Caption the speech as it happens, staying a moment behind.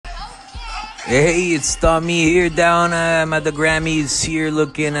Hey, it's Tommy here down at the Grammys here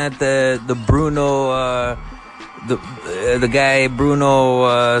looking at the Bruno the guy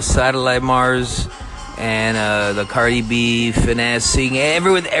Bruno Satellite Mars and the Cardi B finessing.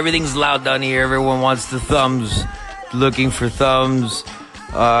 Everything's loud down here. Everyone wants the thumbs, looking for thumbs.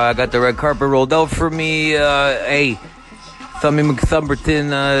 I got the red carpet rolled out for me. Hey, Thummy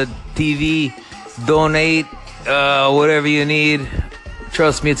McThumberton TV, donate whatever you need.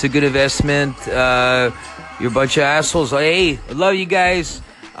 Trust me, it's a good investment. You're a bunch of assholes. Hey, I love you guys.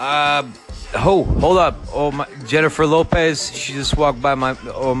 Hold up. Jennifer Lopez. She just walked by my.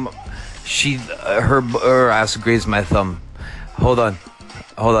 Her ass grazed my thumb. Hold on.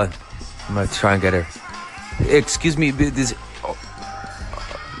 I'm gonna try and get her. Excuse me.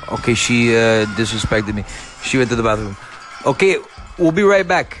 Okay, she disrespected me. She went to the bathroom. Okay, we'll be right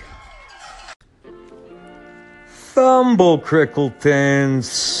back. Thumble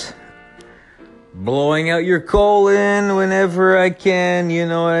Crickletons. Blowing out your colon whenever I can, you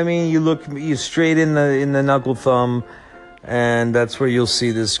know what I mean? You look you straight in the knuckle thumb, and that's where you'll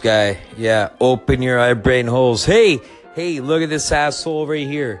see this guy. Yeah, open your eye brain holes. Hey, look at this asshole right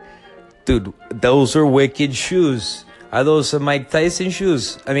here. Dude, those are wicked shoes. Are those Mike Tyson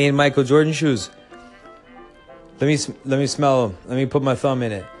shoes? I mean, Michael Jordan shoes. Let me smell them. Let me put my thumb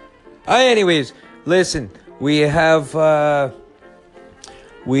in it. Anyways, listen. We have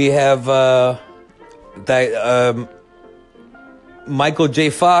Michael J.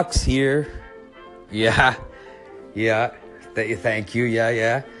 Fox here. Yeah. Thank you.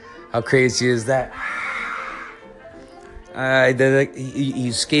 Yeah. How crazy is that?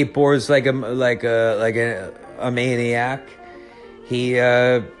 He skateboards like a maniac. He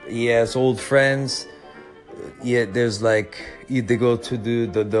has old friends. Yeah, there's like they go to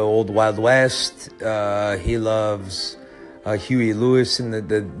the old Wild West. He loves Huey Lewis in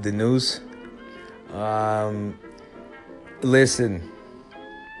the news. Listen,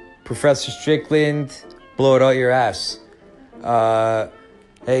 Professor Strickland, blow it out your ass. Hey,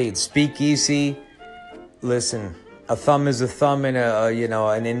 it's speakeasy. Listen, a thumb is a thumb, and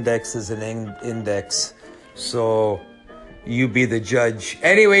an index is an index. So you be the judge.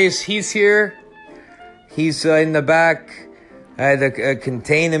 Anyways, he's here. He's in the back. I had to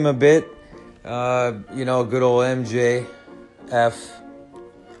contain him a bit. Good old MJF.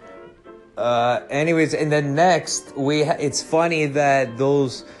 Anyways, and then next it's funny that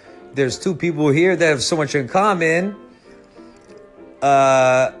there's two people here that have so much in common.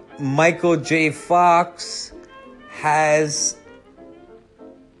 Michael J. Fox has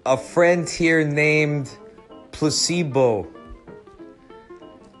a friend here named Placebo.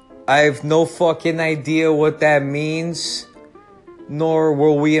 I have no fucking idea what that means, nor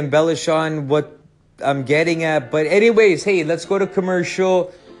will we embellish on what I'm getting at. But anyways, hey, let's go to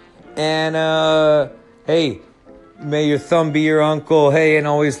commercial. And, hey, may your thumb be your uncle. Hey, and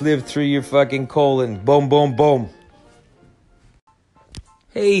always live through your fucking colon. Boom, boom, boom.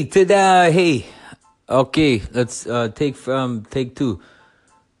 Hey, ta-da, hey. Okay, let's take two.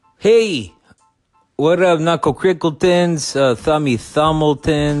 Hey. What up, Knuckle Crickletons, Thummy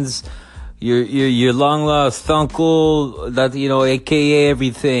Thumbletons, your long lost uncle, that, aka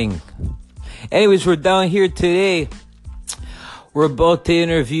everything. Anyways, we're down here today. We're about to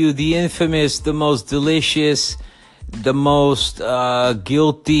interview the infamous, the most delicious, the most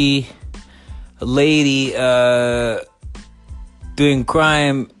guilty lady doing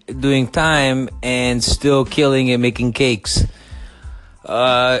time, and still killing it, making cakes.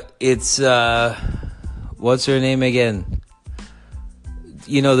 It's what's her name again?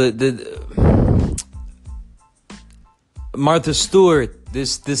 The Martha Stewart.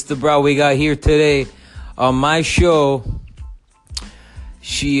 This the brow we got here today on my show.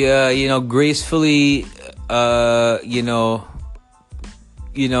 She gracefully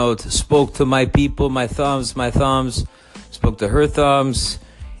spoke to my people, my thumbs spoke to her thumbs,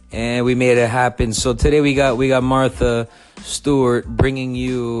 and we made it happen. So today we got Martha Stewart bringing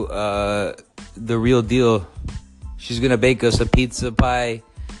you the real deal. She's gonna bake us a pizza pie.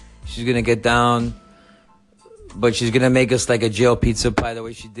 She's gonna get down, but she's gonna make us like a jail pizza pie, the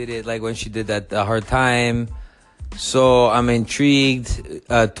way she did it, like when she did that Hard Time. So I'm intrigued.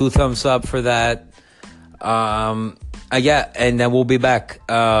 2 thumbs up for that. And then we'll be back.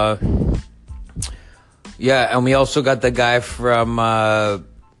 And we also got the guy from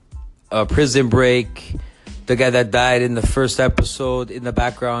Prison Break. The guy that died in the first episode. In the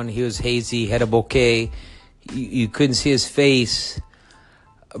background, he was hazy, had a bouquet. You couldn't see his face,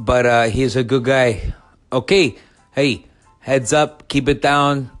 but he's a good guy. Okay, hey, heads up, keep it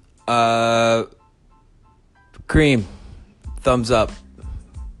down. Cream, thumbs up.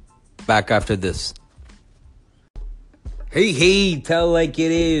 Back after this. Hey, tell like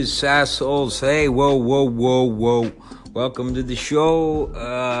it is, assholes. Hey, whoa. Welcome to the show.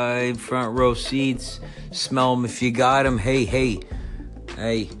 Front row seats. Smell them if you got them. Hey.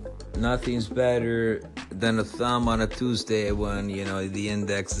 Nothing's better than a thumb on a Tuesday when, the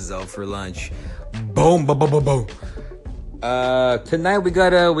index is out for lunch. Boom. Tonight we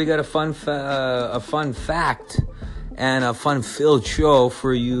got a fun fact and a fun-filled show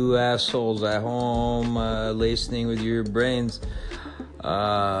for you assholes at home, listening with your brains. We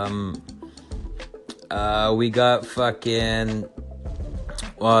got fucking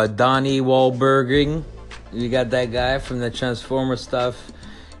Donnie Wahlberging. We got that guy from the Transformer stuff.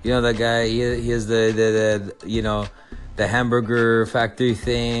 That guy. He has the hamburger factory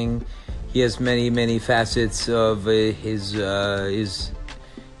thing. He has many facets of his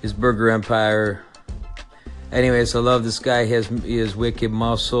burger empire. Anyways, I love this guy. He has wicked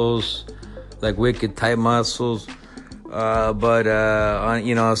muscles, like wicked tight muscles. But on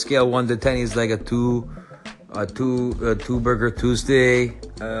a scale of 1 to 10, he's like a two burger Tuesday.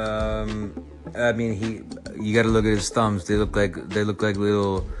 You got to look at his thumbs. They look like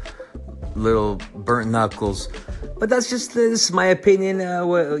little burnt knuckles. But this is my opinion.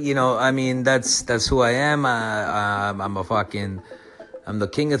 That's who I am. I'm the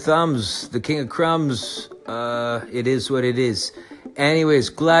king of thumbs, the king of crumbs. It is what it is. Anyways,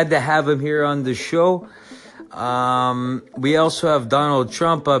 glad to have him here on the show. We also have Donald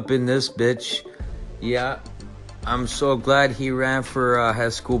Trump up in this bitch. Yeah, I'm so glad he ran for high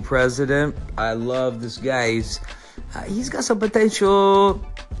school president. I love this guy. He's got some potential.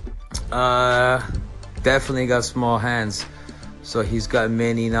 Definitely got small hands. So he's got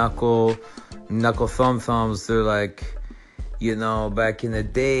many knuckle thumbs. They're like, back in the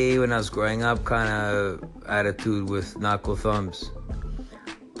day when I was growing up, kind of attitude with knuckle thumbs.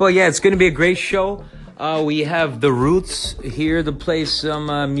 But yeah, it's going to be a great show. We have The Roots here to play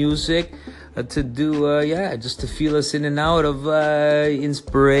some music, to do, just to feel us in and out of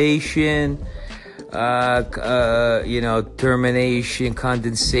inspiration, termination,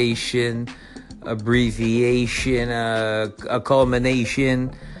 condensation, abbreviation, a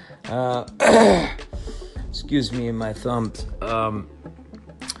culmination. Excuse me, my thumbs.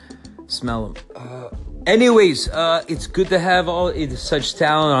 Smell them. Anyways, it's good to have such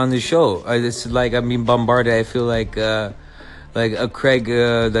talent on the show. It's like I'm being bombarded. I feel like the Craig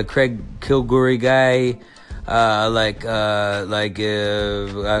Kilgore guy, the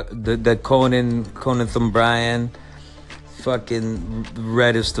Conan Thumbrian, fucking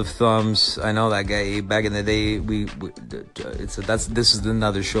reddest of thumbs. I know that guy. Back in the day, this is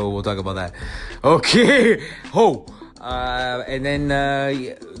another show. We'll talk about that. Okay, and then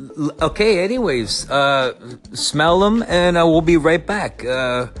okay. Anyways, smell them, and we'll be right back.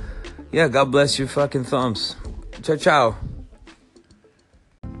 God bless your fucking thumbs. Ciao.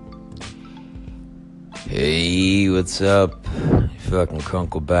 Hey, what's up, you fucking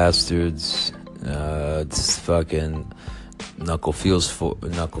crunkle bastards? It's fucking Knuckle Fierce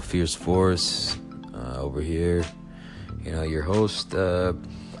Force over here. Your host.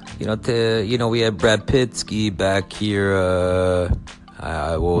 We had Brad Pitsky back here.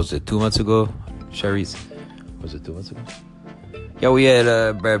 What was it? 2 months ago, Sharice? Was it 2 months ago? Yeah, we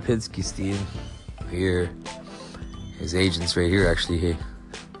had Brad Pitsky, Steve, here. His agent's right here, actually. Hey.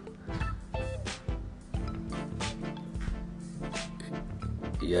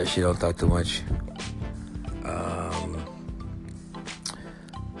 Yeah, she don't talk too much.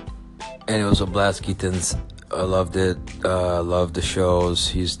 And it was a blast, Keaton's. I loved it. Loved the shows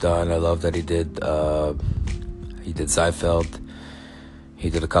he's done. I love that he did Seinfeld. He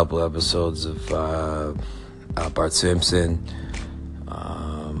did a couple episodes of Bart Simpson.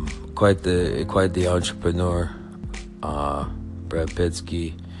 Quite the entrepreneur. Brad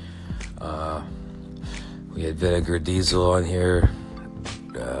Pitsky. We had Vinegar Diesel on here.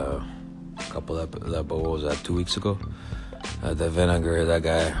 Couple of what was that, 2 weeks ago? The Vinegar, that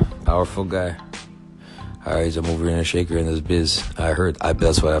guy, powerful guy. He's a mover and a shaker in this biz.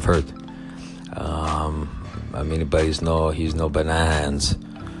 That's what I've heard. But he's no bananas.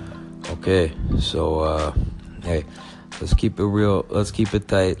 Okay, so hey, let's keep it real. Let's keep it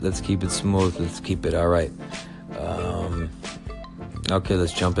tight. Let's keep it smooth. Let's keep it all right. Okay,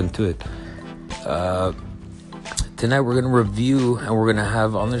 let's jump into it. Tonight we're going to review, and we're going to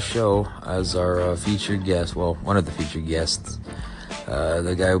have on the show as our featured guest, well, one of the featured guests,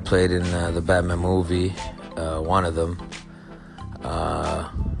 the guy who played in the Batman movie, one of them,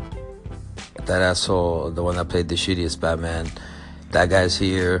 that asshole, the one that played the shittiest Batman. That guy's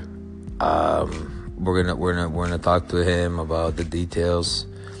here. We're gonna talk to him about the details.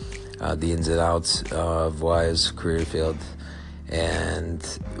 the ins and outs of why his career failed, and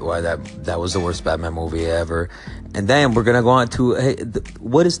why that was the worst Batman movie ever. And then we're gonna go on to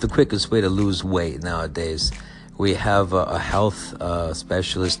what is the quickest way to lose weight nowadays? We have a health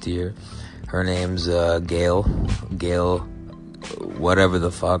specialist here. Her name's Gail, whatever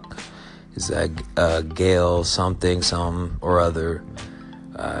the fuck. Is that Gail something, some or other.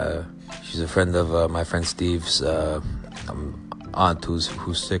 She's a friend of my friend Steve's aunt who's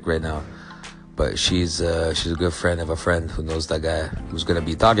sick right now. But she's a good friend of a friend who knows that guy who's gonna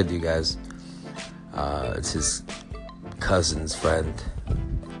be talking to you guys. It's his cousin's friend.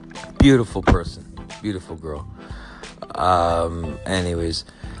 Beautiful person, beautiful girl. Anyways,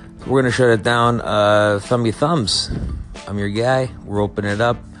 we're gonna shut it down. Thumby thumbs. I'm your guy. We're opening it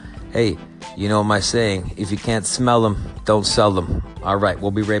up. Hey, you know my saying: if you can't smell them, don't sell them. All right,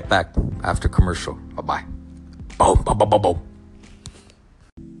 we'll be right back after commercial. Bye-bye. Boom, boom, boom, boom, boom.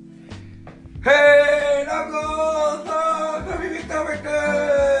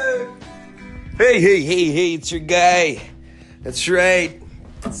 Hey, hey, it's your guy. That's right.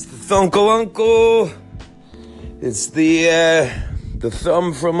 It's the Thunkle Uncle. It's the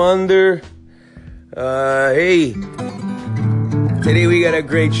thumb from under. Hey, today we got a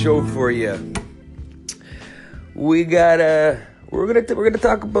great show for you. We're gonna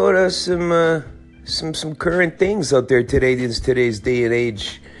talk about some current things out there today in today's day and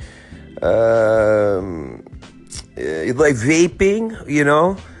age. Like vaping, you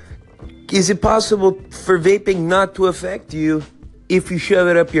know. Is it possible for vaping not to affect you if you shove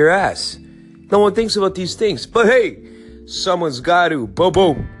it up your ass? No one thinks about these things, but hey, someone's got to. Boom,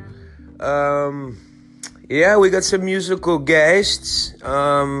 boom. Yeah, we got some musical guests.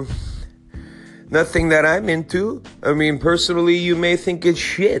 Nothing that I'm into. I mean, personally, you may think it's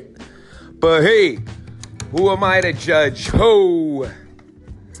shit, but hey, who am I to judge? Ho!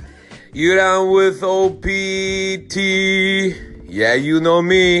 You down with OPT? Yeah, you know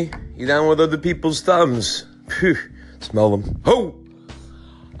me. You down with other people's thumbs? Phew, smell them. Ho!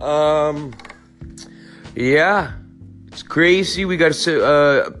 Yeah, it's crazy. We got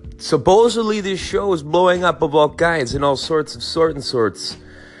supposedly this show is blowing up of all kinds and all sorts.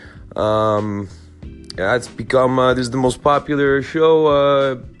 Yeah, it's become this is the most popular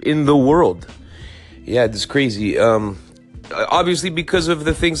show in the world. Yeah, it's crazy. Obviously because of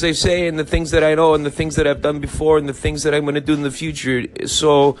the things I say and the things that I know and the things that I've done before and the things that I'm going to do in the future.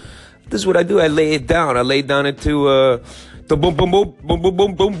 So this is what I do. I lay it down. I lay down into the boom, boom, boom, boom, boom,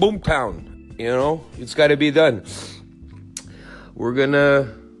 boom, boom, boom town. You know, it's got to be done. We're gonna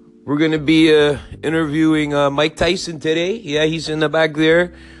be interviewing Mike Tyson today. Yeah, he's in the back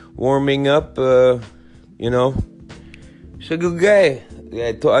there, warming up. You know, he's a good guy.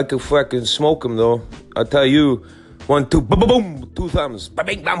 Yeah, I could fucking smoke him though. I'll tell you. 1, 2, boom, boom, boom, 2 thumbs,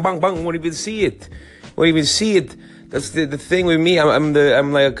 bang, bang, bang, bang. Won't even see it. That's the thing with me. I'm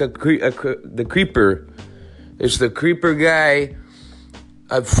like the creeper. It's the creeper guy.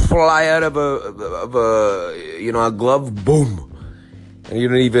 I fly out of a glove, boom, and you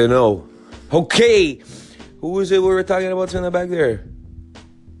don't even know. Okay, who is it we were talking about in the back there?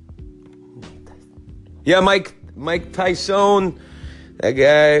 Yeah, Mike Tyson, that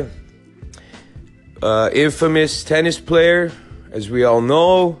guy. Infamous tennis player, as we all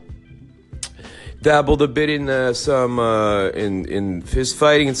know. Dabbled a bit in some in fist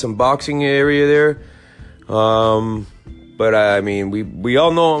fighting and some boxing area there. But I mean, we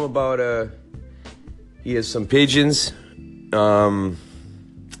all know him about. He has some pigeons.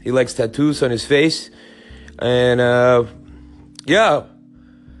 He likes tattoos on his face, and yeah.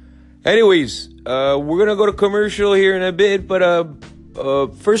 Anyways, we're gonna go to commercial here in a bit, but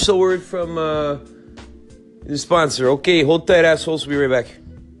first a word from the sponsor. Okay, hold tight, assholes. We'll be right back.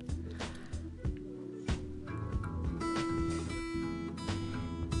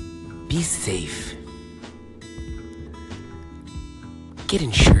 Be safe. Get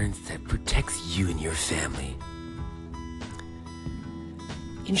insurance that protects you and your family.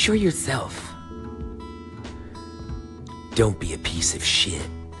 Insure yourself. Don't be a piece of shit.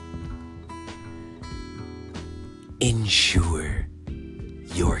 Insure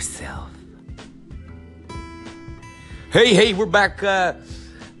yourself. Hey, we're back. That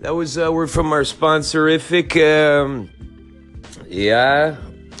was a word from our sponsorific. Yeah.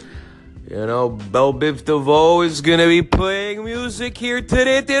 You know, Belle Biv DeVoe is gonna be playing music here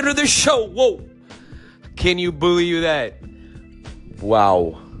today at the end of the show. Whoa! Can you believe that?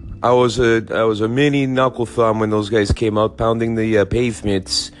 Wow. I was a mini knuckle thumb when those guys came out pounding the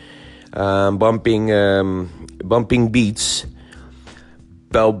pavements, bumping beats.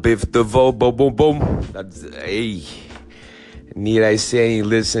 Belle Biv DeVoe, boom, boom, boom. That's, hey. Need I say any?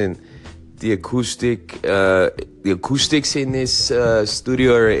 Listen, the acoustics in this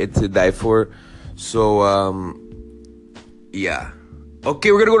studio are to die for. So yeah.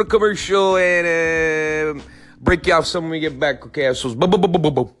 Okay, we're gonna go to commercial and break you off some when we get back. Okay, assholes. Boom, boom, boom, boom,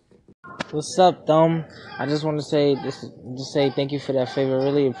 boom, boom. What's up, Thumb? I just want to say thank you for that favor.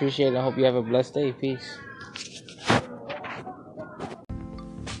 Really appreciate it. I hope you have a blessed day. Peace.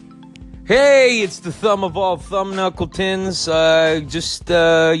 Hey, it's the thumb of all thumb knuckletons. Just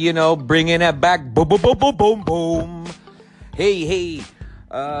bringing it back. Boom, boom, boom, boom, boom, boom. Hey.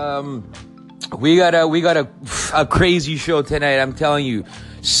 We got a crazy show tonight. I'm telling you,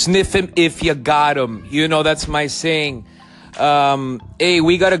 sniff him if you got him. You know that's my saying. Hey,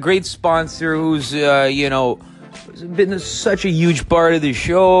 we got a great sponsor who's been such a huge part of the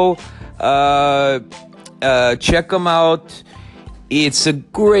show. Check them out. It's a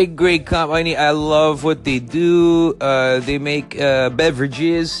great company. I love what they do. They make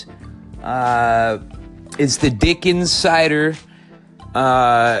beverages. It's the Dickens Cider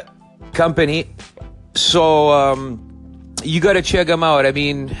company. So you gotta check them out. I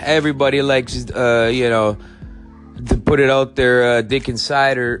mean, everybody likes to put it out there. Dickens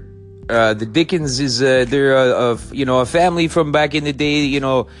Cider. The Dickens is they're a family from back in the day.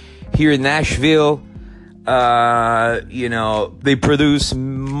 Here in Nashville. They produce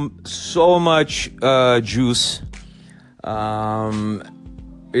so much juice.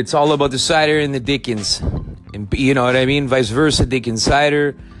 It's all about the cider and the Dickens, and you know what I mean. Vice versa, Dickens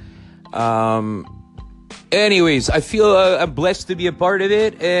cider. Anyways, I feel I'm blessed to be a part of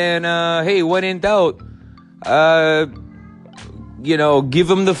it. And hey, when in doubt, give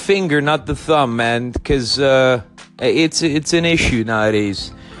them the finger, not the thumb, man, because it's an issue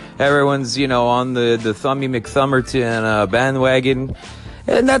nowadays. Everyone's, on the Thummy McThummerton bandwagon.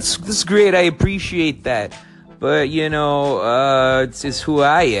 And that's great. I appreciate that. But, it's who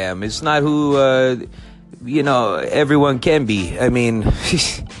I am. It's not who, everyone can be. I mean,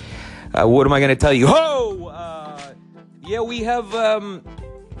 what am I going to tell you?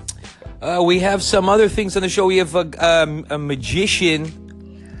 We have some other things on the show. We have a magician.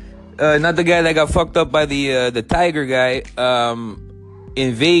 Not the guy that got fucked up by the tiger guy.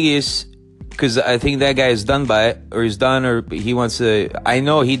 In Vegas, because I think that guy is done by it, or he's done, or he wants to. I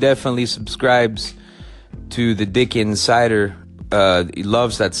know he definitely subscribes to the Dickens Cider. He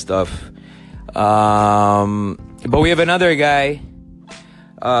loves that stuff. But we have another guy.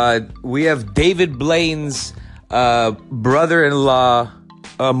 We have David Blaine's brother-in-law,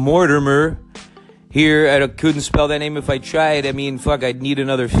 Mortimer. Here, I couldn't spell that name if I tried. I mean, fuck, I'd need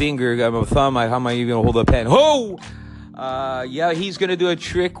another finger. I'm a thumb. How am I even gonna hold a pen? He's gonna do a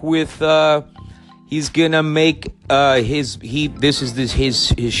trick with he's gonna make his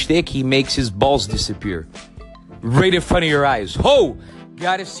shtick. He makes his balls disappear right in front of your eyes.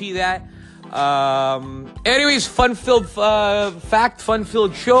 Gotta see that. Anyways, fun-filled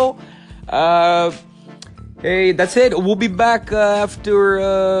fun-filled show. Hey, that's it. We'll be back after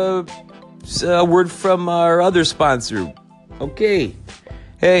a word from our other sponsor. Okay.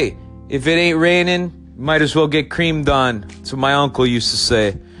 Hey, if it ain't raining, might as well get creamed on. That's what my uncle used to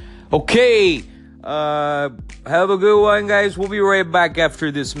say. Okay. Have a good one, guys. We'll be right back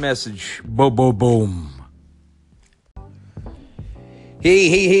after this message. Boom.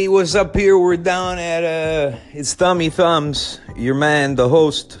 Hey, what's up here? We're down at, it's Thummy Thumbs, your man, the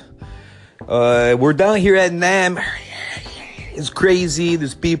host. We're down here at NAMM. It's crazy.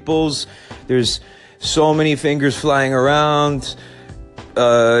 There's peoples. There's so many fingers flying around.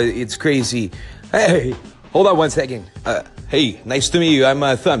 It's crazy. Hey, hold on one second. Hey, nice to meet you. I'm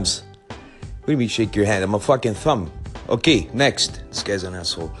Thumbs. What do you mean shake your hand? I'm a fucking thumb. Okay, next. This guy's an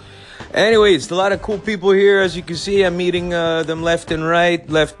asshole. Anyways, a lot of cool people here. As you can see, I'm meeting them left and right.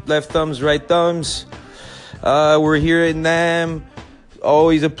 Left thumbs, right thumbs. We're here in NAMM.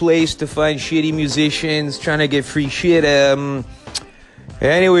 Always a place to find shitty musicians trying to get free shit.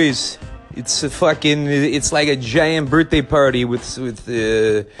 Anyways, it's like a giant birthday party with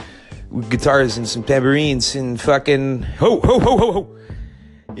guitars and some tambourines and fucking ho.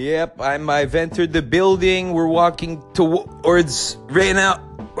 Yep, I've entered the building. We're walking towards right now.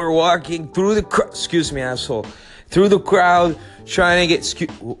 We're walking through the crowd. Excuse me, asshole. Through the crowd, trying to get.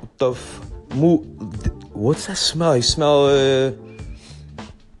 What the what's that smell? I smell.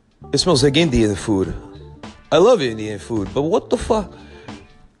 It smells like Indian food. I love Indian food, but what the fuck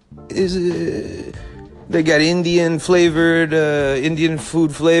is it? They got Indian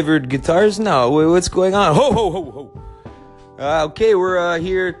food flavored guitars now. What's going on? Ho. Okay, we're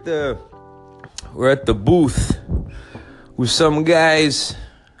here at the booth with some guys.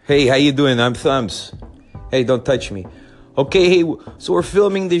 Hey, how you doing? I'm Thumbs. Hey, don't touch me. Okay, hey, so we're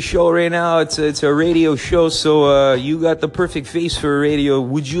filming this show right now. It's a radio show, so you got the perfect face for a radio.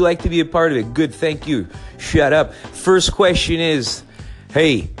 Would you like to be a part of it? Good, thank you. Shut up. First question is,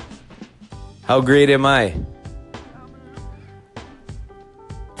 hey, how great am I?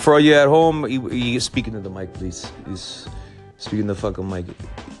 For all you at home, you speaking to the mic, please. He's speaking the fucking mic.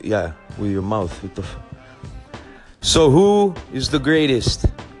 Yeah, with your mouth. What the So who is the greatest?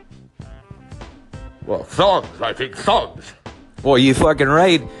 Well, thugs. I think thugs. Well, you fucking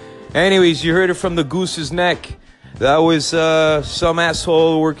right. Anyways, you heard it from the goose's neck. That was some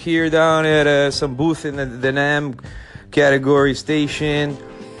asshole work here down at some booth in the NAM category station.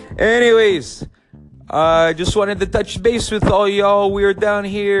 Anyways, I just wanted to touch base with all y'all. We're down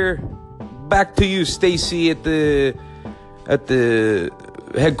here. Back to you, Stacy, at the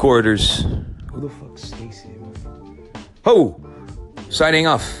headquarters. Who the fuck's Stacy? Ho! Signing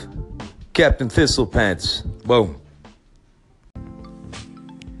off. Captain Thistlepants. Boom.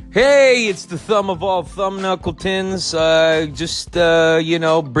 Hey, it's the thumb of all thumb knuckletons. Just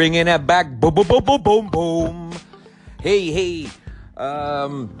bringing it back. Boom, boom, boom, boom, boom, boom. Hey.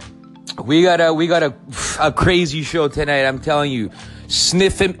 We got a crazy show tonight. I'm telling you.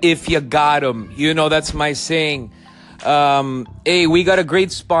 Sniff him if you got him. You know, that's my saying. Hey, we got a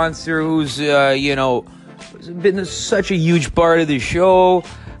great sponsor who's been such a huge part of the show.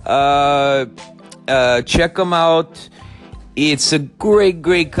 Check them out. It's a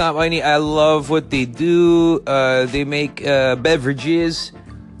great company. I love what they do. They make beverages.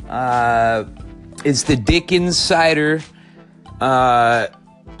 It's the Dickens Cider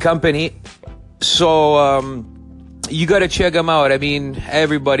company. So you gotta check them out. I mean,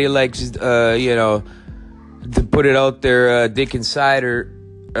 everybody likes to put it out there. Dickens Cider.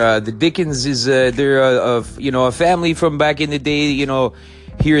 The Dickens is they're a family from back in the day.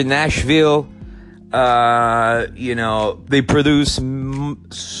 Here in Nashville. They produce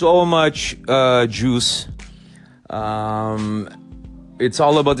so much juice. It's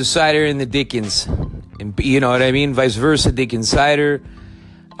all about the cider and the Dickens. And you know what I mean? Vice versa, Dickens cider.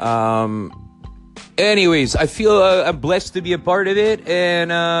 Anyways, I feel I'm blessed to be a part of it.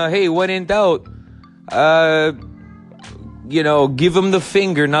 And hey, when in doubt, give them the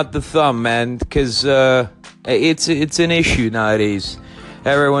finger, not the thumb, man. Because it's an issue nowadays.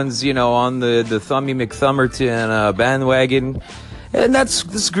 Everyone's, on the Thummy McThummerton bandwagon. And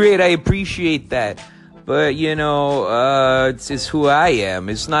that's great. I appreciate that. But, it's who I am.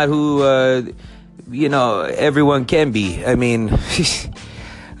 It's not who, everyone can be. I mean,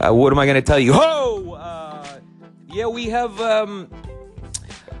 what am I going to tell you?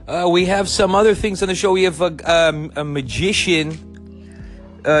 We have some other things on the show. We have a magician.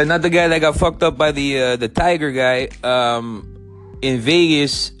 Not the guy that got fucked up by the tiger guy. In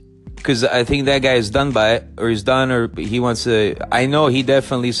Vegas, because I think that guy is done by it, or he's done, or he wants to. I know he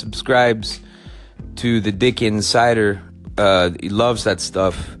definitely subscribes to the Dickens cider. He loves that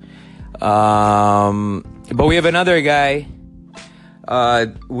stuff. But we have another guy.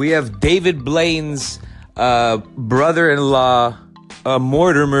 We have David Blaine's brother-in-law,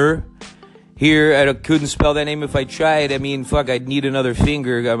 Mortimer. Here, I couldn't spell that name if I tried. I mean, fuck, I'd need another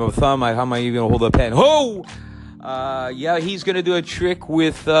finger. I'm a thumb. How am I even gonna hold a pen? He's gonna do a trick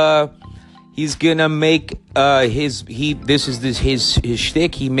with he's gonna make his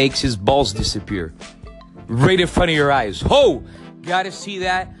shtick. He makes his balls disappear right in front of your eyes. Gotta see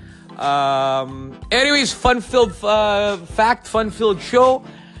that. Anyways, fun-filled fun-filled show.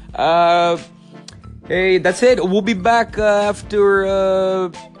 Hey, that's it. We'll be back after a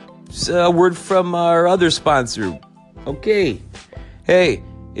word from our other sponsor. Okay. Hey,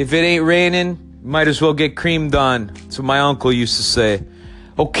 if it ain't raining, might as well get creamed on. That's what my uncle used to say.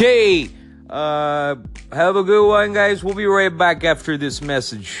 Okay. Have a good one, guys. We'll be right back after this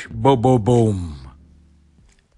message. Boom.